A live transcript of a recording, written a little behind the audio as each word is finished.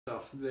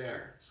yourself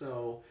there.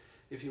 So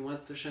if you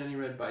want the shiny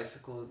red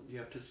bicycle, you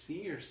have to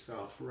see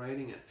yourself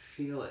riding it,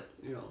 feel it,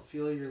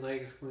 feel your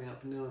legs going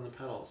up and down on the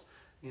pedals,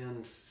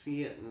 and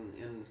see it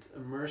and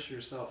immerse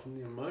yourself in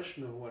the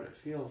emotion of what it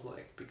feels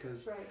like,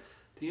 because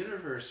the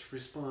universe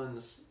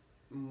responds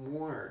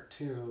more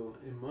to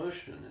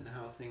emotion and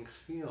how things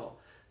feel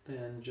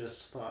than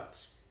just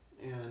thoughts.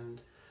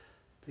 And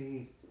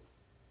the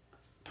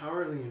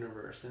power of the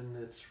universe and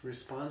its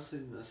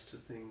responsiveness to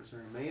things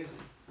are amazing.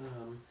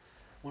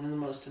 One of the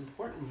most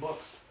important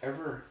books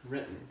ever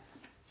written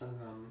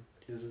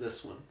is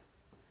this one.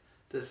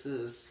 This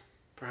is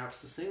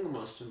perhaps the single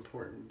most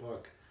important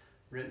book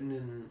written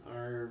in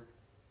our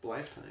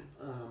lifetime.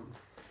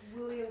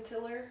 William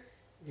Tiller?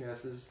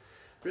 Yes, it's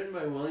written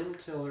by William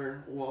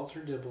Tiller,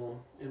 Walter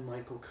Dibble, and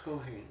Michael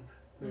Cohane.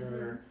 There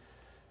are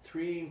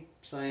three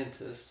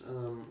scientists.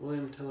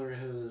 William Tiller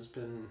has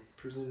been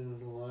presented in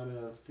a lot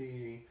of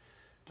the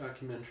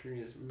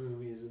documentaries,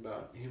 movies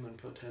about human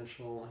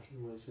potential.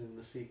 He was in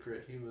The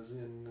Secret, he was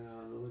in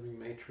The Living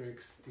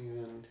Matrix,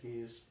 and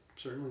he's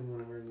certainly one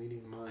of our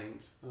leading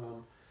minds.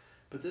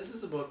 But this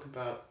is a book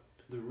about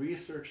the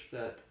research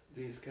that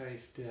these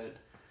guys did,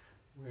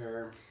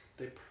 where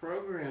they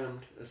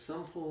programmed a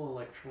simple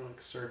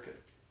electronic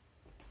circuit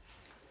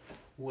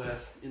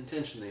with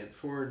intention. They had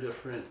 4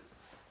 different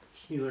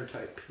healer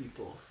type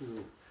people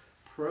who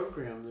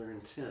programmed their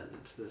intent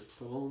into this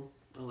little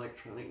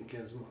electronic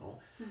gizmo.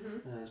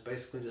 And it's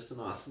basically just an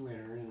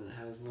oscillator, and it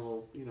has a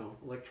little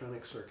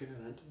electronic circuit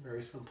in it, a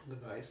very simple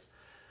device.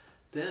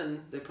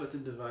 Then they put the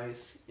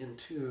device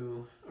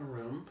into a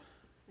room,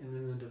 and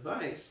then the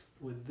device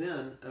would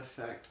then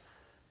affect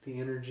the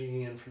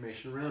energy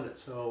information around it.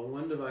 So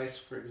one device,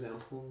 for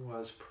example,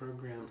 was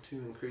programmed to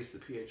increase the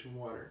pH of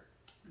water.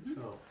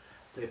 So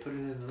they put it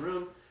in the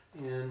room,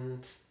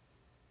 and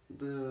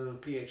the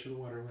pH of the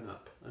water went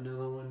up.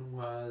 Another one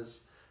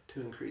was to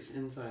increase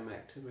enzyme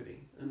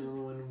activity. Another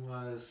one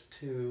was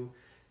to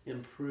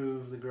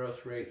improve the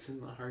growth rates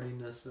and the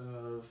hardiness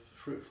of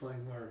fruit fly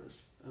larvae.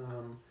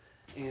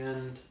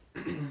 And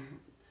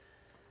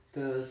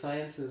the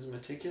science is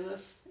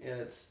meticulous,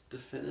 it's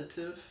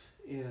definitive,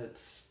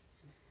 it's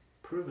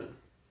proven.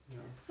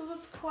 So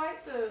that's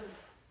quite the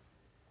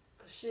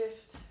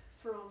shift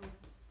from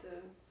the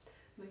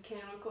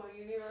mechanical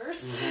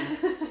universe,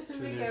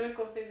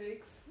 mechanical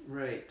physics.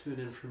 Right, to an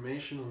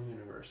informational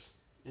universe.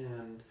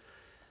 And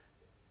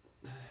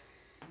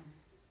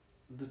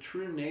the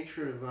true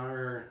nature of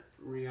our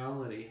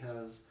reality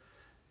has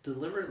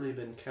deliberately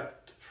been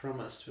kept from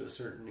us to a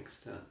certain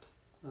extent.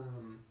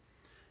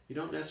 You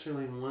don't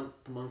necessarily want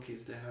the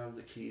monkeys to have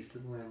the keys to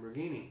the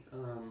Lamborghini,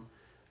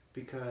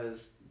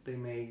 because they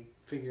may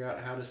figure out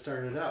how to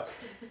start it up.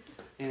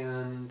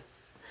 And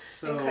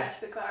so... and crash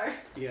the car.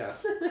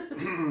 Yes.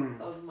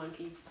 Those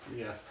monkeys.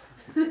 Yes.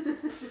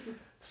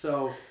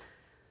 So,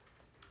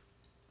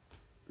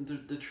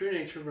 the true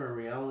nature of our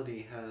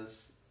reality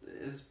has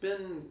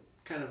been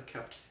kind of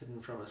kept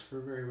hidden from us for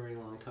a very, very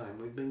long time.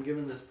 We've been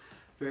given this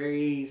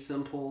very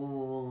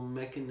simple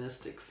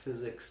mechanistic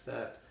physics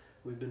that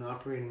we've been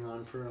operating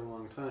on for a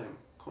long time.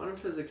 Quantum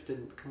physics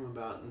didn't come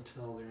about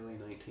until the early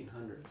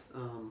 1900s.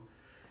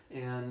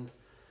 And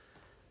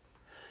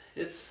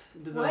it's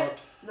developed...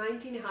 What?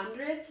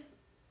 1900s?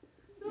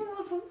 That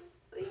was,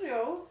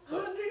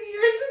 100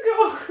 years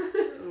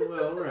ago.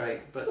 Well,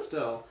 right, but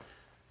still.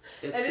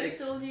 It's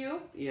still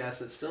new?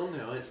 Yes, it's still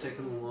new. It's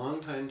taken a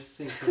long time to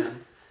sink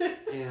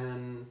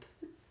in.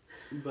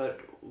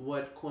 But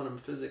what quantum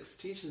physics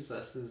teaches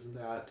us is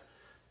that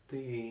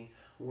the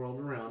world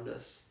around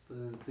us,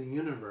 the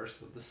universe,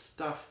 the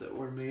stuff that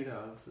we're made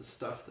of, the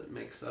stuff that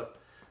makes up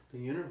the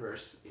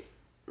universe,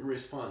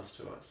 responds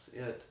to us.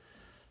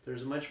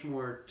 There's much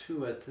more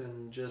to it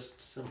than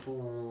just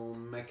simple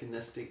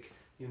mechanistic,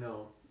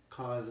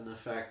 cause and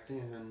effect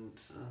and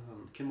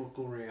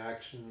chemical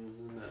reactions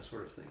and that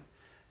sort of thing.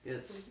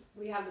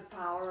 We have the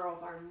power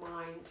of our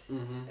mind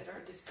at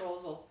our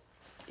disposal.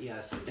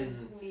 Yes. We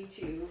just need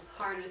to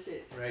harness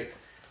it. Right.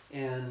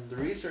 And the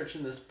research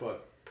in this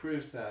book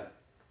proves that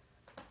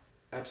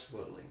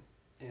absolutely.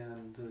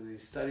 And the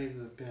studies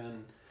have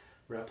been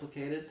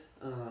replicated.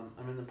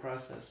 I'm in the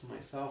process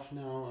myself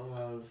now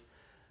of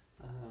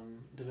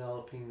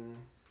developing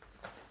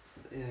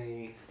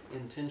a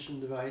intention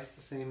device,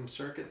 the same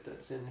circuit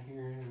that's in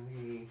here in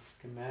the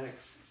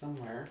schematics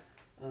somewhere.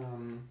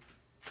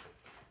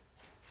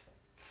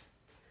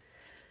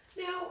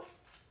 Now,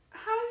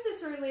 how is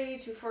this related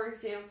to, for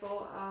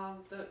example,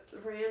 the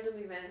random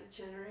event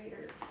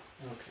generator?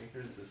 Okay,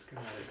 here's the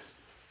schematics.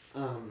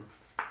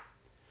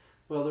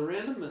 Well, the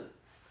random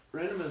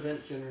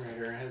event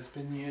generator has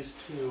been used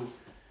to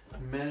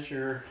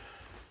measure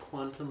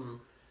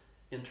quantum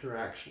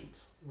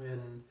interactions.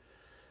 When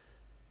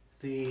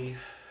the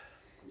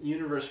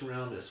universe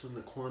around us, when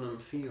the quantum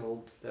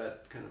field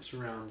that kind of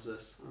surrounds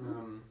us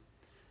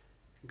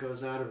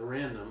goes out of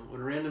random, what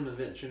a random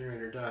event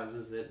generator does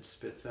is it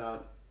spits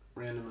out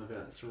random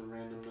events or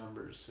random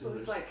numbers. So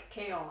it's like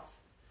chaos.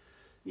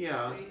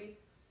 Yeah, maybe?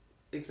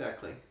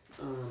 Exactly.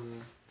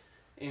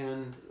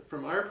 And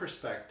from our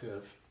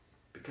perspective,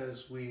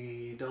 because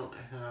we don't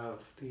have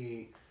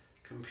the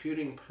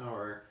computing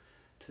power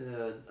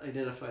to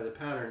identify the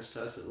patterns,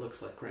 to us it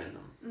looks like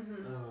random.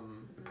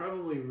 It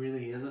probably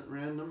really isn't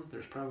random.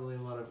 There's probably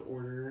a lot of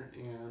order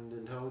and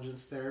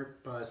intelligence there,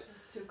 but it's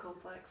just too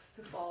complex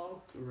to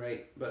follow.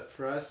 Right, but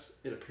for us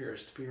it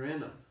appears to be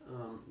random.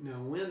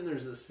 Now when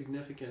there's a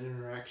significant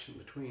interaction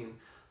between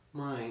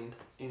mind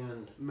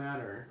and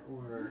matter,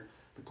 or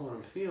the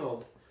quantum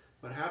field,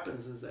 what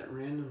happens is that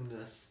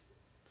randomness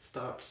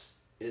stops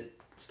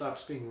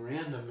being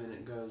random and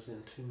it goes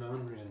into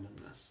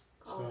non-randomness.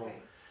 So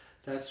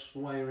that's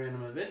why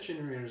random event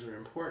generators are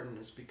important,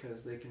 is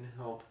because they can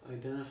help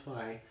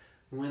identify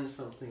when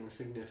something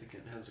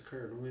significant has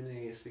occurred, when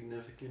a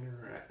significant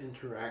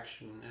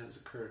interaction has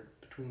occurred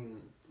between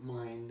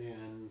mind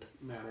and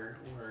matter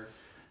or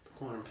the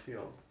quantum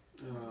field.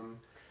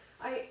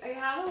 I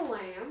have a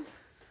lamp,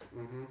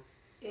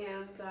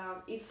 and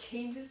it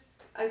changes.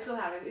 I still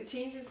have it. It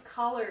changes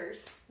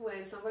colors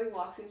when somebody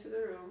walks into the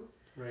room.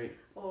 Right.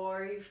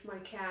 Or if my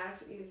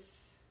cat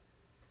is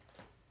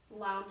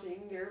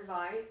lounging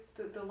nearby,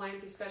 the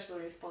lamp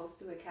especially responds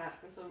to the cat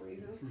for some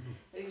reason.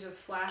 It just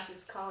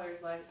flashes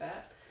colors like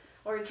that.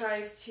 Or it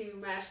tries to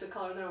match the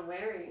color that I'm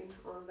wearing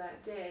on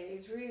that day.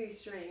 It's really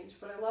strange,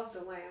 but I love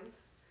the lamp.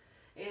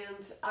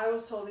 And I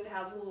was told it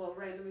has a little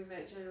random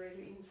event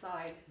generator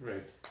inside.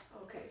 Right.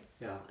 Okay.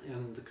 Yeah,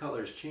 and the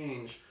colors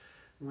change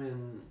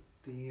when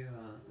the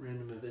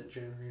random event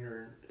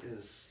generator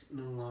is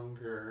no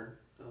longer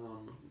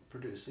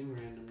producing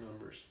random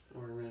numbers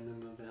or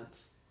random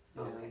events.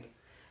 Okay.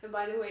 And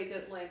by the way,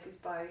 that lamp is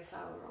by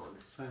Celeron.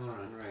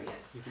 Celeron, right.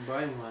 Yes. You can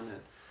buy one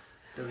at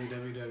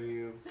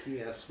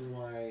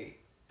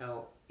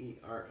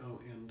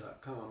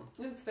www.psyleron.com.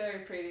 It's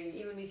very pretty,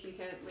 even if you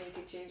can't make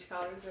it change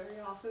colors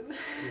very often.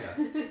 Yes.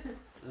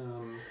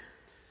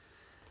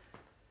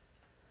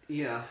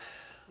 Yeah.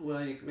 Well,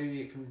 maybe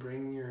you can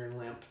bring your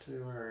lamp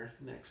to our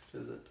next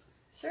visit.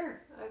 Sure,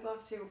 I'd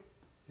love to.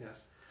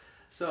 Yes.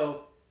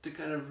 So, to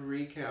kind of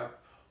recap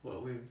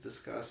what we've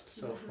discussed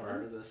so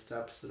far, the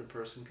steps that a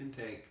person can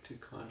take to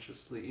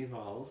consciously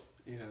evolve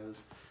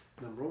is,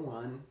 number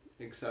one,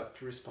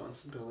 accept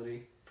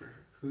responsibility for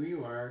who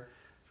you are,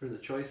 for the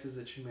choices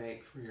that you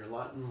make, for your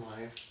lot in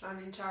life. I'm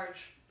in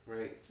charge.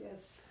 Right.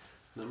 Yes.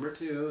 Number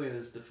two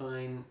is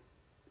define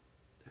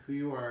who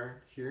you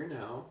are here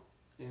now,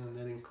 and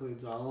that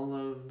includes all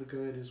of the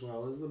good as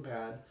well as the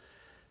bad,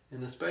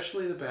 and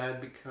especially the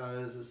bad,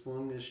 because as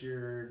long as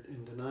you're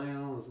in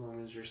denial, as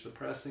long as you're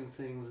suppressing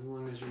things, as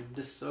long as you're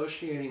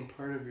dissociating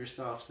part of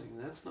yourself, saying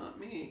that's not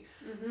me,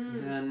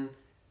 then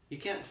you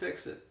can't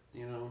fix it.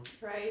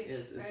 Right.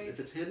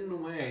 If it's hidden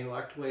away,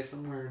 locked away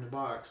somewhere in a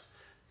box,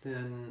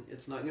 then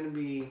it's not going to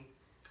be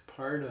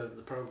part of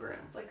the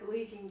program. It's like a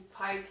leaking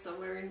pipe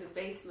somewhere in the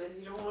basement.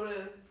 You don't want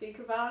to think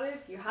about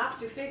it. You have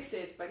to fix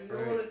it, but you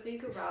don't want to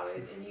think about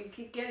it. And you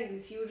keep getting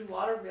this huge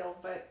water bill,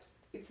 but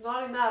it's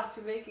not enough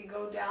to make it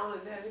go down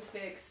and have it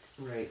fixed.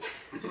 Right.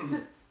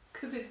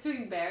 Because it's too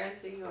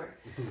embarrassing or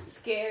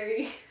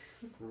scary.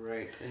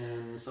 Right.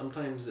 And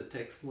sometimes it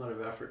takes a lot of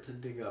effort to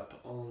dig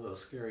up all of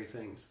those scary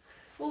things.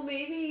 Well,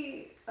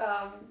 maybe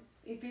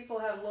if people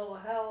have a little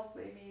help,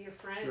 maybe a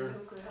friend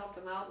who could help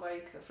them out,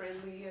 like a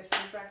friendly EFT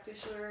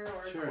practitioner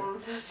or a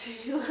quantum touch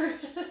healer.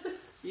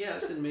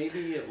 Yes, and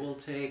maybe it will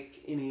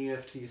take an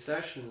EFT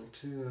session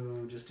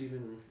to just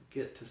even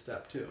get to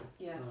step 2.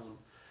 Yes.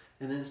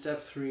 And then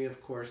step 3,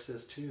 of course,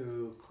 is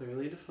to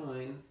clearly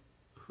define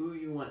who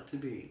you want to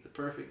be, the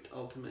perfect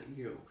ultimate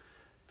you,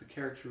 the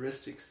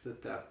characteristics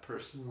that that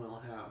person will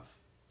have.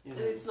 And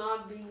it's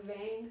not being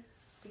vain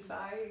if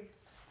I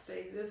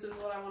say, this is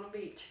what I want to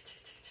be.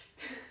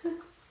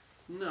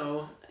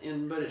 No,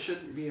 but it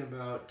shouldn't be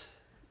about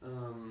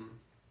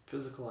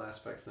physical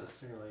aspects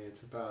necessarily.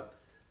 It's about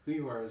who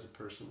you are as a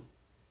person.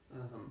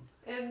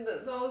 And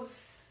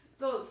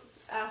those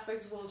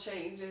aspects will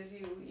change as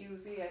you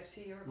use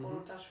EFT or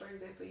quantum touch, for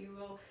example. You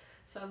will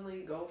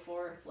suddenly go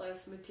for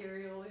less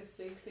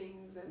materialistic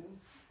things and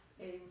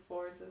aim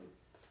for the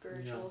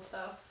spiritual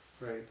stuff.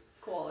 Right.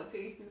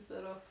 Quality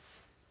instead of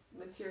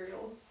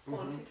material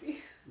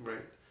quantity.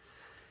 Right.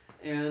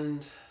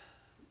 And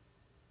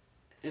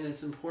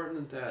it's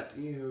important that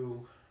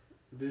you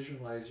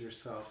visualize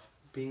yourself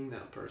being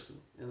that person.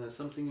 And that's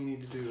something you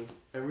need to do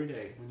every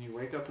day. When you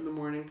wake up in the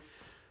morning,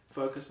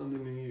 focus on the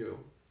new you.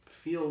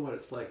 Feel what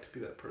it's like to be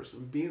that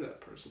person. Be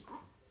that person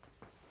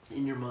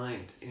in your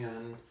mind.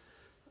 And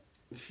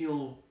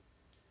feel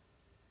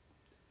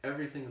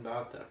everything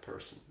about that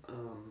person.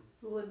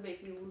 Will it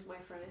make me lose my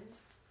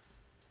friends?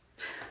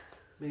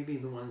 Maybe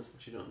the ones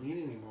that you don't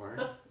need anymore.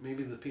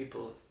 Maybe the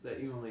people that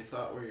you only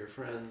thought were your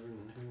friends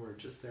and who were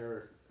just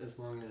there as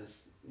long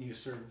as you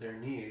served their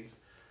needs.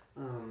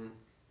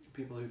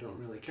 People who don't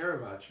really care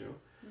about you.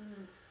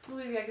 Well,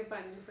 maybe I can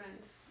find new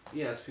friends.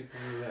 Yes, people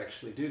who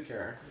actually do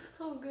care.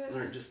 Oh, good.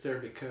 Aren't just there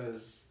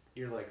because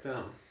you're like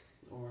them,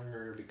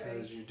 or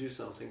because you do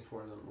something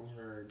for them,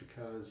 or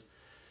because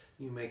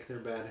you make their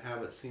bad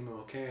habits seem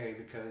okay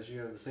because you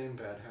have the same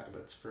bad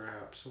habits,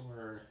 perhaps,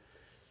 or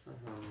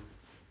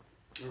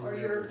Or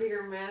you're a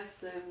bigger mess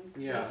than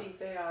Yeah. they think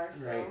they are,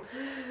 so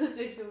Right.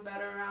 they feel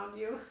better around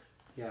you.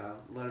 Yeah,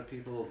 a lot of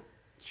people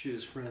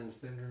choose friends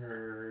that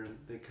are,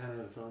 they kind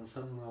of on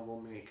some level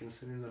may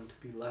consider them to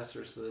be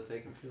lesser so that they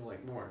can feel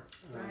like more.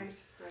 Right.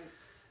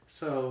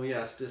 So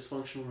yes,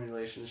 dysfunctional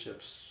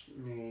relationships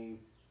may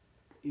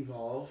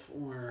evolve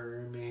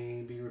or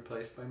may be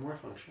replaced by more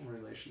functional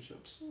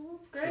relationships. Well,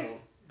 that's great.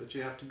 So, but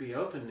you have to be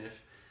open.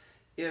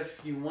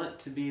 If you want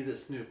to be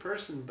this new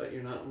person but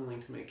you're not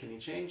willing to make any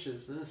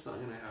changes, then it's not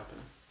going to happen.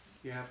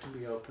 You have to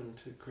be open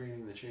to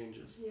creating the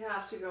changes. You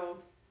have to go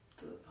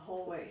the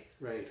whole way.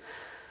 Right.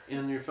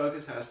 And your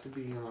focus has to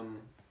be on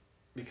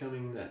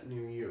becoming that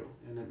new you.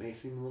 And it may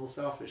seem a little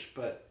selfish,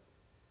 but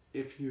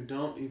if you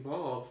don't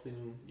evolve,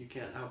 then you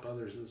can't help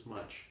others as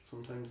much.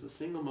 Sometimes the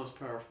single most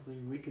powerful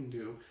thing we can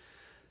do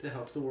to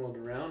help the world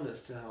around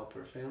us, to help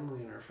our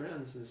family and our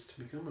friends, is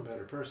to become a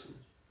better person.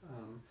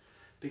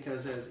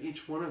 Because as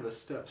each one of us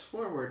steps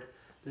forward,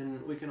 then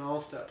we can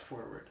all step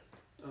forward.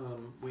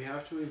 We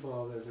have to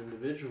evolve as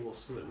individuals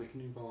so that we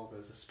can evolve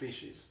as a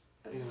species.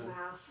 As a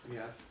mass.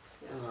 Yes.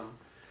 Yes.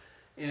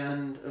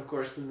 And of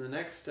course, then the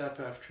next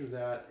step after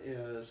that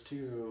is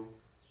to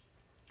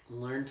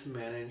learn to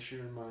manage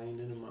your mind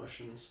and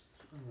emotions,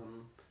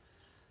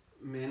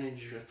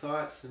 manage your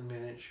thoughts and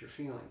manage your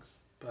feelings.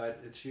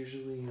 But it's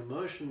usually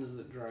emotions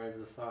that drive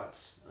the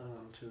thoughts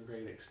to a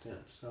great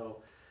extent.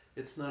 So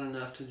it's not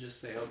enough to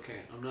just say, okay,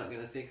 I'm not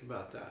going to think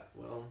about that.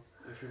 Well,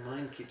 if your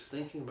mind keeps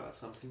thinking about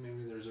something,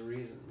 maybe there's a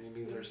reason.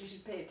 Maybe You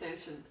should pay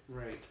attention.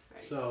 Right.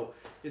 So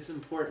it's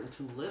important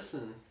to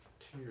listen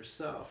to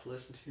yourself,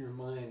 listen to your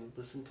mind,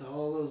 listen to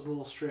all those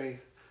little stray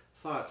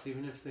thoughts,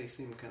 even if they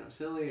seem kind of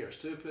silly or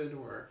stupid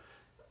or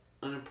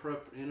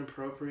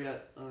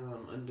inappropriate,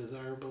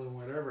 undesirable or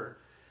whatever,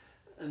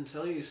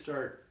 until you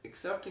start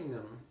accepting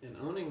them and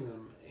owning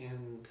them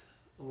and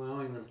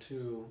allowing them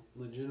to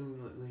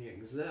legitimately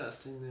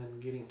exist and then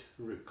getting to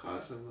the root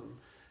cause of them,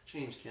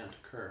 change can't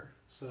occur.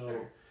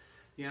 So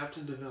you have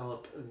to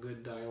develop a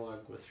good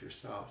dialogue with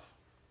yourself.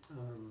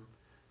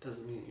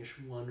 Doesn't mean you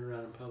should wander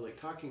around in public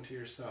talking to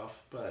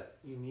yourself, but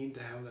you need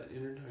to have that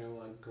inner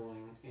dialogue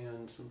going,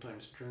 and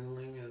sometimes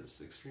journaling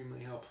is extremely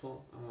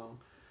helpful.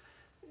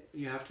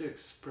 You have to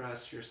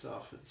express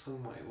yourself in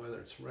some way, whether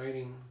it's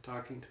writing,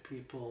 talking to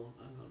people,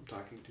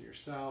 talking to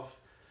yourself.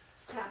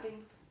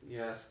 Tapping.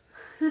 Yes.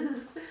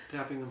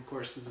 Tapping, of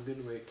course, is a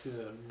good way to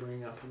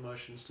bring up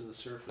emotions to the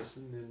surface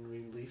and then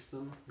release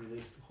them,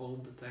 release the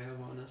hold that they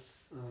have on us.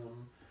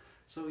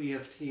 So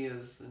EFT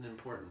is an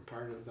important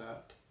part of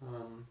that.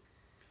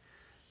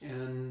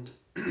 And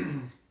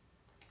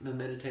the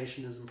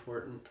meditation is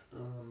important.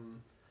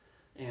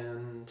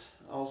 And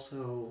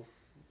also,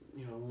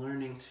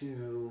 learning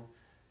to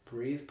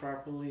breathe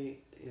properly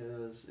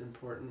is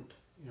important.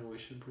 We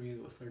should breathe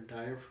with our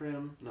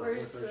diaphragm, not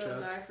Where's with our chest.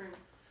 Where's the diaphragm?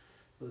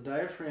 The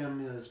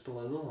diaphragm is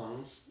below the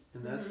lungs,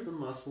 and that's the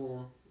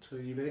muscle. So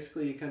you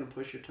kind of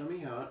push your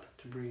tummy out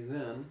to breathe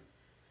in,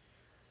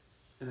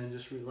 and then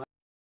just relax.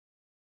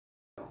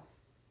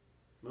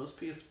 Most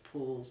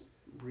people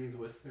breathe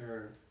with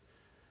their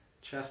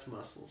chest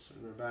muscles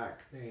or their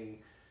back.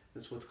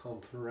 It's what's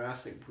called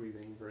thoracic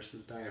breathing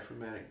versus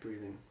diaphragmatic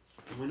breathing.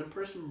 And when a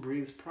person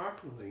breathes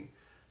properly,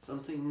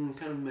 something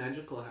kind of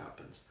magical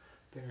happens.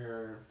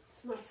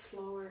 It's much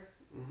slower.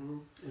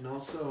 And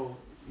also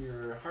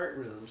your heart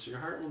rhythms. Your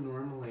heart will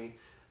normally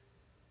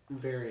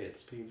vary. It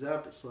speeds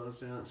up, it slows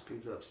down, it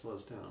speeds up,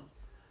 slows down.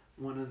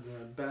 One of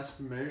the best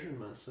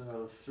measurements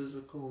of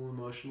physical,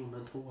 emotional,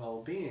 mental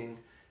well-being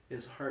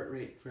is heart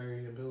rate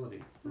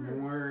variability. The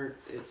more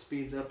it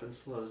speeds up and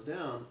slows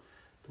down,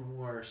 the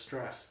more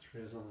stress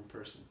there is on the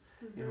person.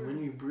 And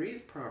when you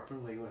breathe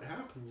properly, what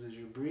happens is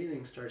your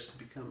breathing starts to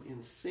become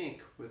in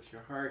sync with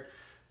your heart,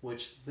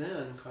 which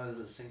then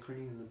causes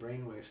synchrony in the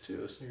brain waves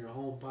too. So your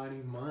whole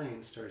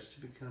body-mind starts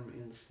to become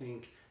in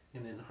sync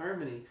and in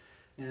harmony.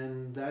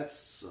 And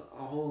that's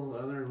a whole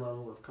other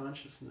level of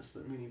consciousness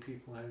that many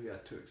people have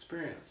yet to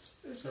experience.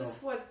 Is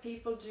this what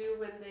people do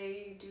when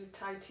they do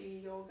Tai Chi,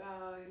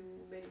 yoga,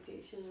 and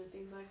meditation and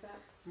things like that?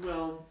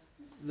 Well,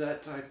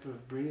 that type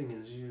of breathing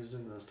is used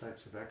in those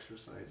types of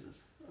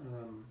exercises.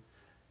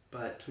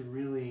 But to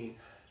really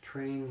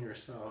train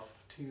yourself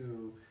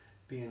to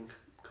be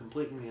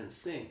completely in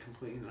sync,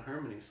 completely in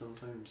harmony,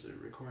 sometimes it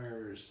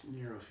requires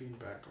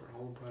neurofeedback or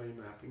whole body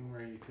mapping,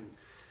 where you can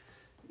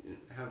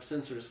have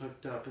sensors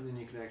hooked up and then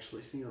you can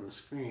actually see on the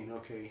screen,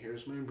 okay,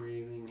 here's my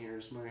breathing,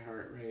 here's my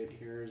heart rate,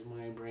 here's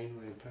my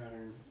brainwave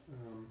pattern.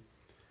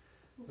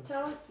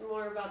 Tell us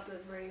more about the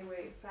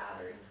brainwave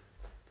pattern.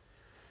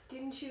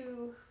 Didn't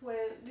you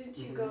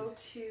go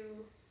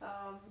to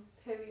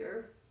have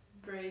your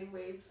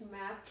brainwaves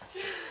mapped,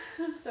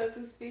 so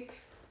to speak?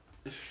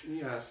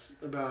 Yes,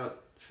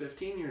 about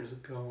 15 years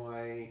ago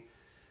I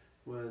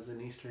was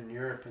in Eastern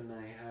Europe and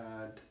I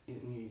had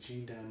an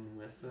EEG done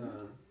with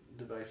a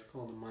device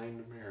called a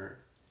mind mirror.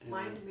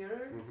 Mind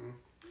mirror?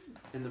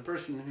 And the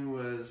person who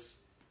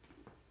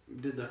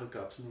did the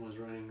hookups and was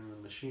running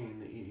the machine,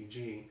 the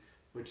EEG,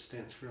 which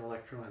stands for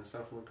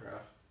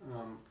electroencephalograph,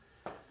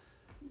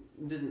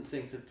 didn't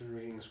think that the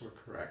readings were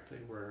correct.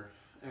 They were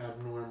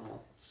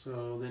abnormal.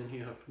 So then he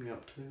hooked me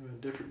up to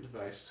a different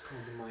device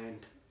called the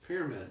Mind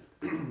Pyramid.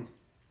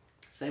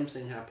 Same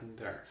thing happened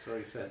there. So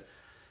he said,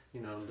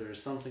 you know,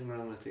 there's something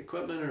wrong with the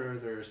equipment, or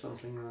there's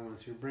something wrong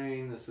with your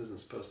brain. This isn't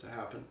supposed to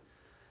happen.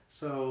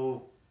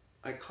 So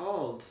I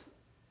called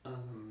a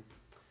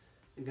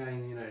guy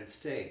in the United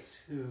States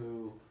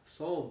who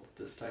sold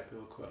this type of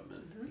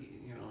equipment.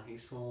 He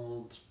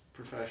sold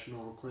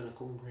professional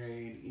clinical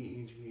grade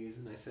EEGs,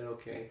 and I said,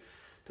 okay,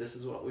 this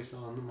is what we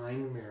saw in the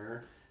mind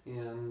mirror,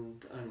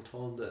 and I'm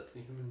told that the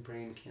human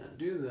brain can't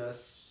do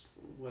this.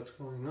 What's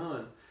going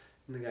on?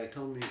 And the guy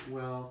told me,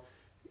 well,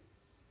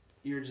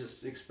 you're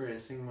just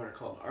experiencing what are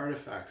called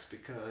artifacts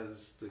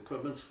because the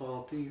equipment's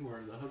faulty,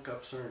 or the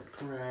hookups aren't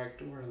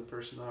correct, or the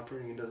person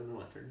operating it doesn't know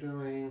what they're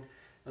doing.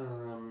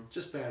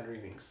 Just bad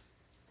readings.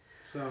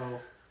 So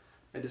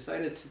I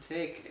decided to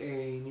take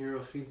a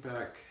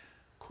neurofeedback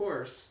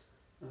course,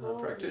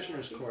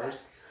 practitioner's course,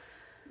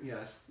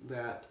 yes,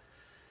 that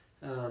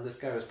this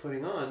guy was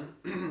putting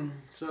on.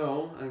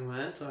 So I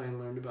went, I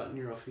learned about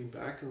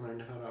neurofeedback and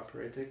learned how to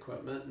operate the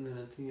equipment, and then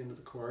at the end of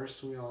the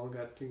course we all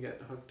got to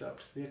get hooked up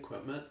to the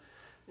equipment,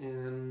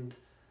 and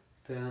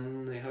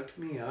then they hooked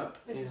me up.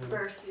 It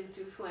burst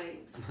into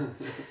flames.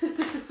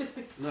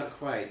 Not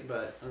quite,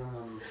 but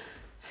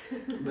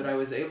I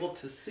was able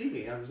to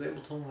see, I was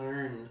able to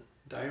learn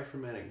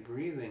diaphragmatic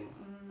breathing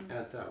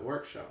at that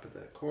workshop, at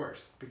that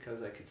course,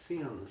 because I could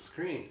see on the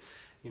screen,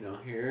 you know,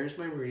 here's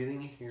my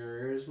breathing,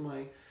 here's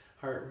my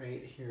heart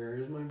rate,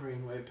 here's my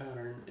brainwave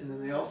pattern, and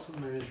then they also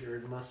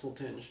measured muscle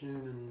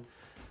tension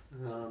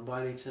and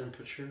body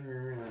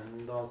temperature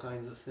and all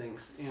kinds of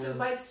things. And so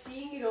by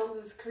seeing it on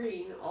the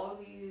screen, all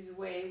these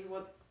ways,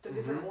 what the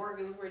different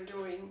organs were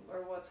doing,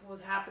 or what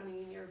was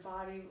happening in your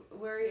body,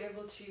 were you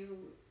able to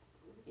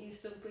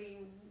instantly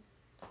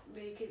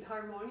make it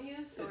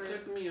harmonious? Or? It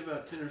took me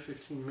about 10 or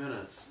 15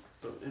 minutes,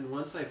 and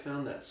once I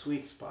found that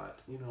sweet spot,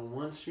 you know,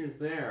 once you're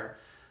there,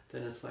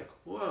 then it's like,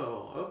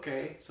 whoa,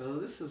 okay, so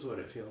this is what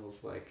it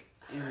feels like.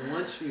 And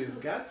once you've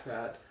got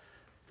that,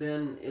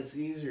 then it's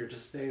easier to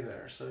stay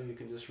there. So you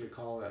can just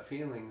recall that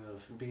feeling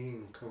of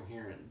being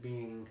coherent,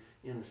 being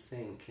in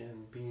sync,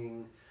 and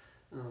being,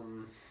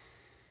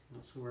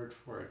 what's the word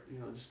for it? You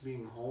know, just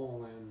being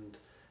whole and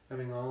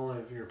having all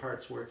of your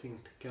parts working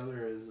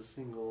together as a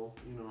single,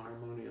 you know,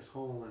 harmonious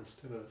whole,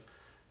 instead of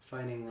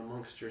fighting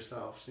amongst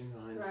yourselves, you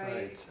know,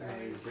 inside.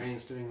 Right. Your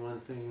brain's doing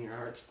one thing, your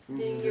heart's being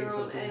doing your own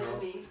something enemy.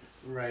 else.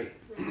 Right.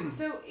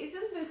 So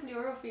isn't this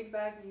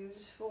neurofeedback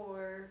used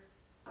for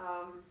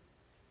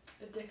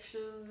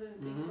addictions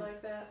and things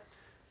like that?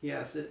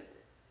 Yes,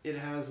 it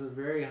has a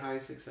very high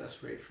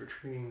success rate for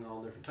treating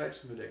all different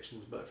types of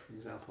addictions, but for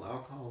example,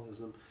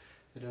 alcoholism,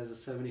 it has a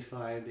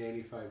 75 to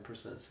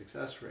 85%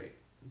 success rate.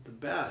 The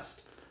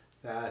best,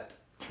 that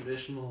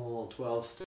traditional 12-step